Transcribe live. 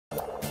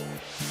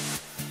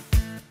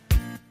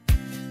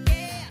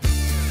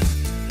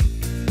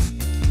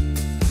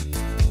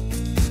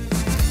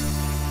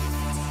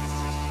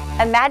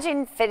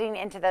Imagine fitting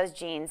into those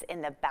jeans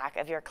in the back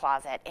of your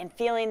closet and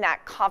feeling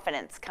that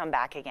confidence come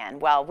back again.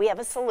 Well, we have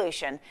a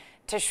solution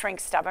to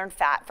shrink stubborn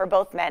fat for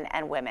both men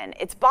and women.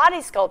 It's body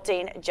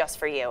sculpting just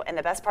for you. And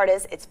the best part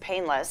is it's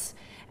painless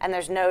and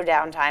there's no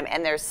downtime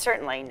and there's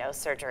certainly no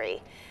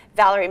surgery.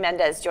 Valerie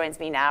Mendez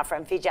joins me now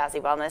from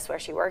Vijazzi Wellness, where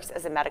she works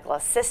as a medical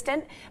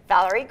assistant.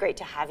 Valerie, great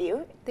to have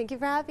you. Thank you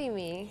for having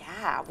me.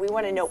 Yeah, we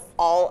want to know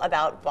all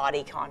about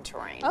body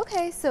contouring.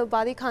 Okay, so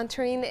body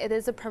contouring, it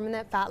is a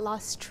permanent fat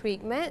loss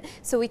treatment.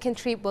 So we can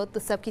treat both the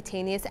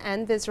subcutaneous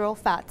and visceral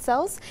fat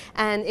cells.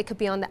 And it could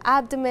be on the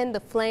abdomen, the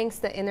flanks,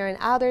 the inner and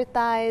outer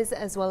thighs,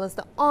 as well as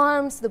the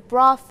arms, the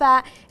bra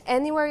fat.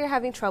 Anywhere you're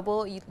having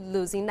trouble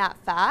losing that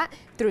fat,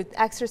 through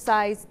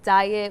exercise,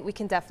 diet, we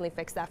can definitely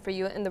fix that for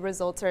you. And the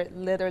results are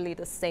literally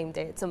the same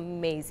day. It's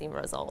amazing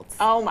results.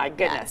 Oh my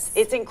goodness, yes.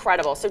 It's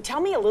incredible. So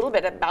tell me a little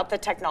bit about the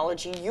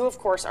technology. You, of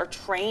course, are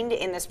trained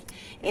in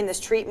this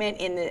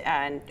treatment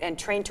and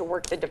trained to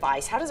work the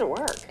device. How does it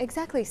work?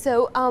 Exactly.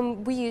 So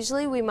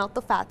we melt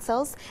the fat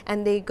cells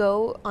and they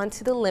go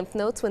onto the lymph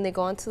nodes. When they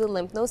go onto the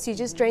lymph nodes, you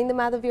just drain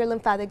them out of your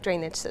lymphatic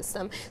drainage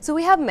system. So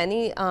we have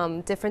many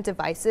different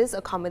devices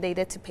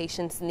accommodated to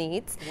patients'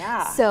 needs.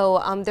 Yeah.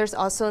 So there's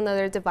also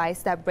another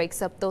device that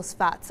breaks up those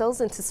fat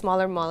cells into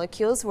smaller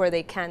molecules where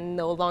they can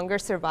no longer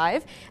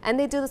survive. And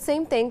they do the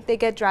same thing. They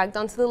get dragged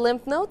onto the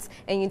lymph nodes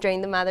and you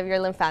drain them out of your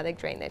lymphatic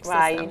drainage system.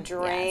 Wow, you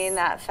drain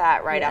that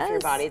fat right off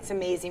your body. It's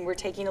amazing. We're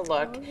taking a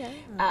look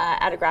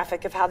at a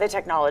graphic of how the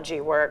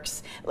technology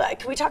works.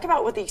 Can we talk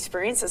about what the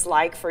experience is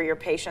like for your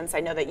patients? I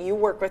know that you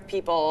work with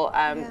people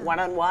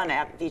one-on-one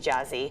at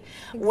Vijazzi.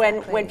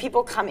 Exactly. When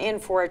people come in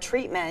for a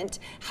treatment,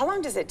 how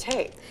long does it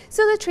take?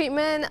 So the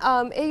treatment,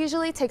 it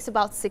usually takes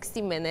about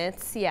 60 minutes.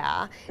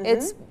 Yeah,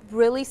 it's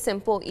really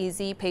simple,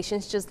 easy.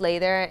 Patients just lay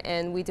there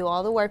and we do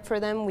all the work for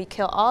them. We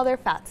kill all their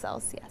fat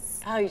cells,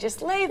 yes. Oh, you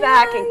just lay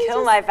back and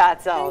kill my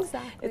fat cells.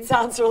 Exactly. It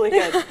sounds really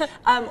good.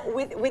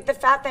 With the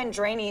fat then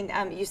draining,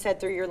 you said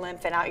through your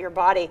lymph and out your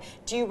body,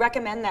 do you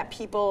recommend that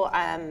people,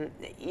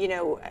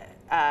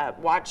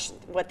 watch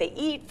what they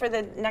eat for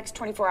the next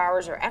 24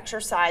 hours or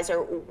exercise,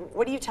 or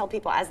what do you tell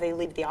people as they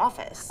leave the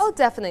office? Oh,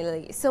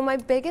 definitely. So my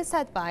biggest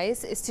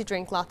advice is to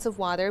drink lots of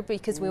water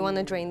because we want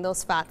to drain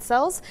those fat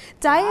cells.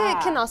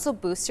 Diet can also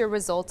boost your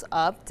results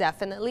up,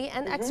 definitely,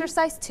 and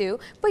exercise too,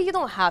 but you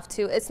don't have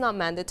to. It's not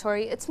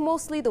mandatory. It's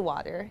mostly the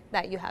water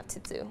that you have to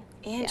do.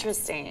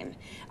 Interesting. Yes.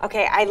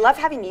 Okay, I love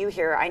having you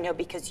here, I know,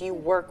 because you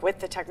work with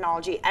the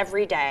technology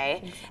every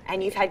day,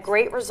 and you've had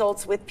great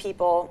results with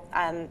people,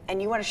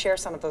 and you want to share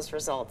some of those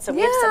results. So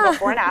we have some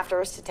before and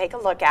afters to take a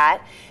look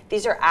at.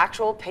 These are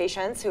actual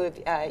patients who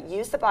have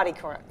used the body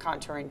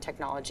contouring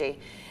technology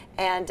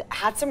and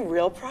had some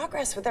real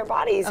progress with their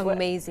bodies.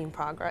 Amazing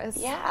progress.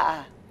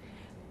 Yeah.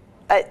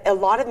 A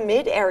lot of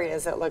mid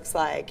areas, it looks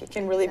like. It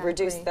can really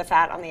reduce the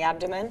fat on the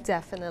abdomen.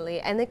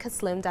 Definitely, and it could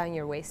slim down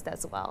your waist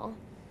as well.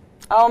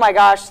 Oh my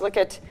gosh, look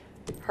at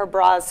her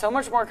bra is so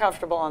much more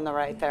comfortable on the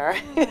right there.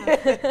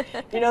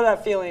 You know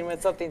that feeling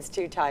when something's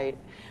too tight.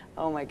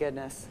 Oh my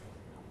goodness.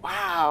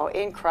 Wow,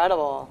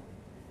 incredible.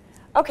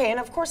 Okay, and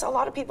of course, a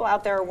lot of people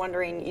out there are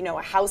wondering, you know,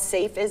 how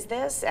safe is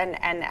this and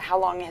how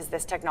long has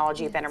this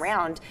technology been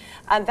around?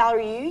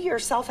 Valerie, you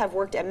yourself have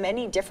worked at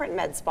many different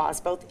med spas,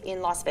 both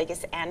in Las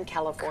Vegas and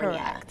California.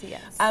 Correct,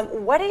 yes.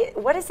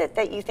 What is it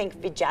that you think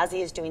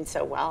Vijazzi is doing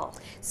so well?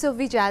 So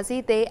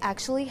Vijazzi, they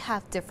actually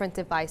have different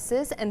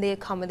devices and they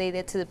accommodate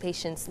it to the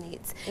patient's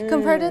needs.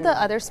 Compared to the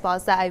other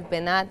spas that I've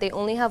been at, they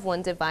only have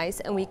one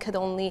device and we could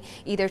only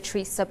either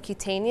treat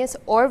subcutaneous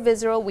or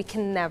visceral. We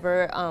can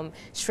never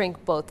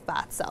shrink both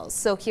fat cells.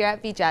 So here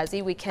at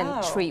Vijazzi, we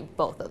can treat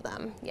both of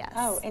them, yes.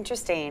 Oh,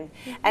 interesting.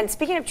 And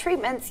speaking of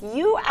treatments,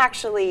 you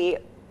actually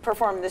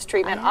perform this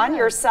treatment on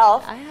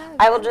yourself.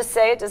 I will just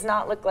say it does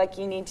not look like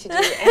you need to do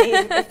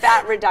any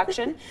fat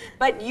reduction,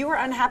 but you were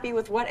unhappy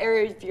with what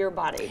area of your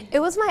body?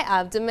 It was my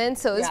abdomen,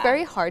 so it was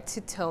very hard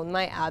to tone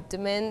my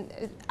abdomen.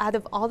 Out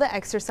of all the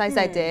exercise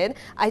I did,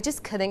 I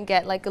just couldn't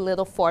get like a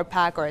little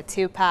 4-pack or a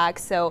 2-pack,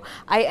 so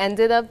I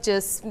ended up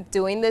just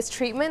doing this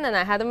treatment and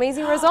I had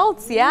amazing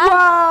results,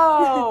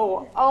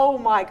 Whoa! Oh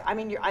my, I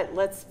mean,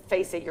 let's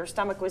face it, your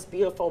stomach was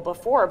beautiful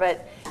before,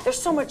 but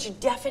there's so much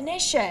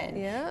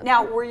definition.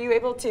 Now, were you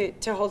able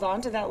to hold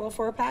on to that little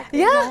 4-pack?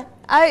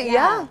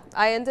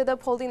 I ended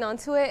up holding on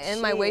to it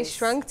and my waist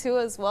shrunk too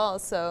as well,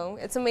 so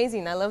it's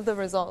amazing. I love the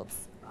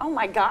results. Oh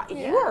my God,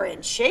 you are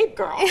in shape,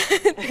 girl.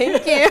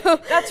 Thank you.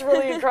 That's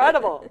really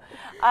incredible.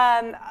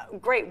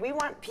 Great, we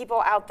want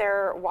people out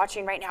there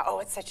watching right now. Oh,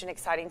 it's such an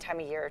exciting time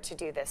of year to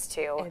do this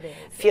too. It is.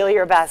 Feel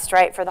your best,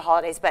 right, for the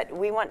holidays, but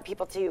we want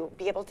people to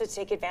be able to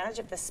take advantage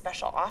of this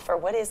special offer.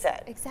 What is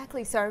it?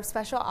 Exactly, so our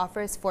special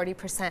offer is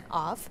 40%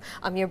 off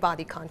your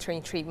body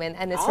contouring treatment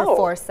and it's for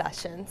 4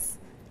 sessions.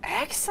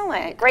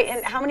 Excellent. Great.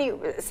 And how many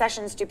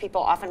sessions do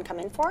people often come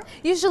in for?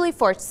 Usually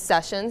 4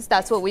 sessions.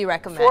 That's what we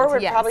recommend. 4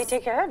 would probably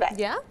take care of it.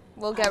 Yeah.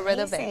 We'll get rid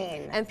of it.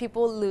 Amazing. And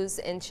people lose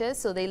inches,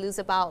 so they lose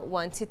about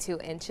 1 to 2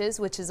 inches,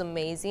 which is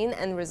amazing,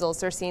 and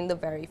results are seen the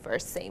very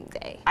first same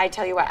day. I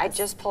tell you what, I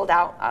just pulled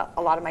out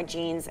a lot of my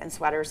jeans and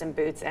sweaters and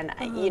boots, and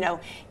you know,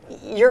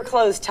 your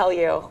clothes tell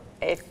you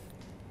if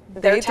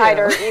they're They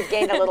tighter, do. you've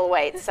gained a little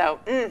weight. So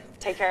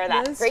take care of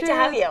that. That's Great to true.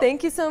 have you.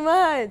 Thank you so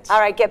much.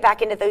 All right, get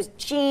back into those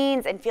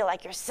jeans and feel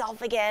like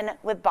yourself again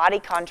with body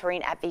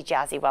contouring at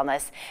Vijazzi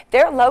Wellness.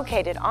 They're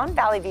located on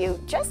Valley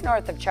View, just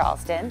north of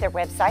Charleston. Their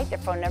website, their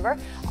phone number,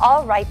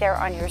 all right there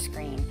on your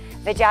screen.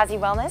 Vijazzi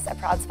Wellness, a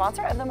proud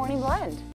sponsor of the Morning Blend.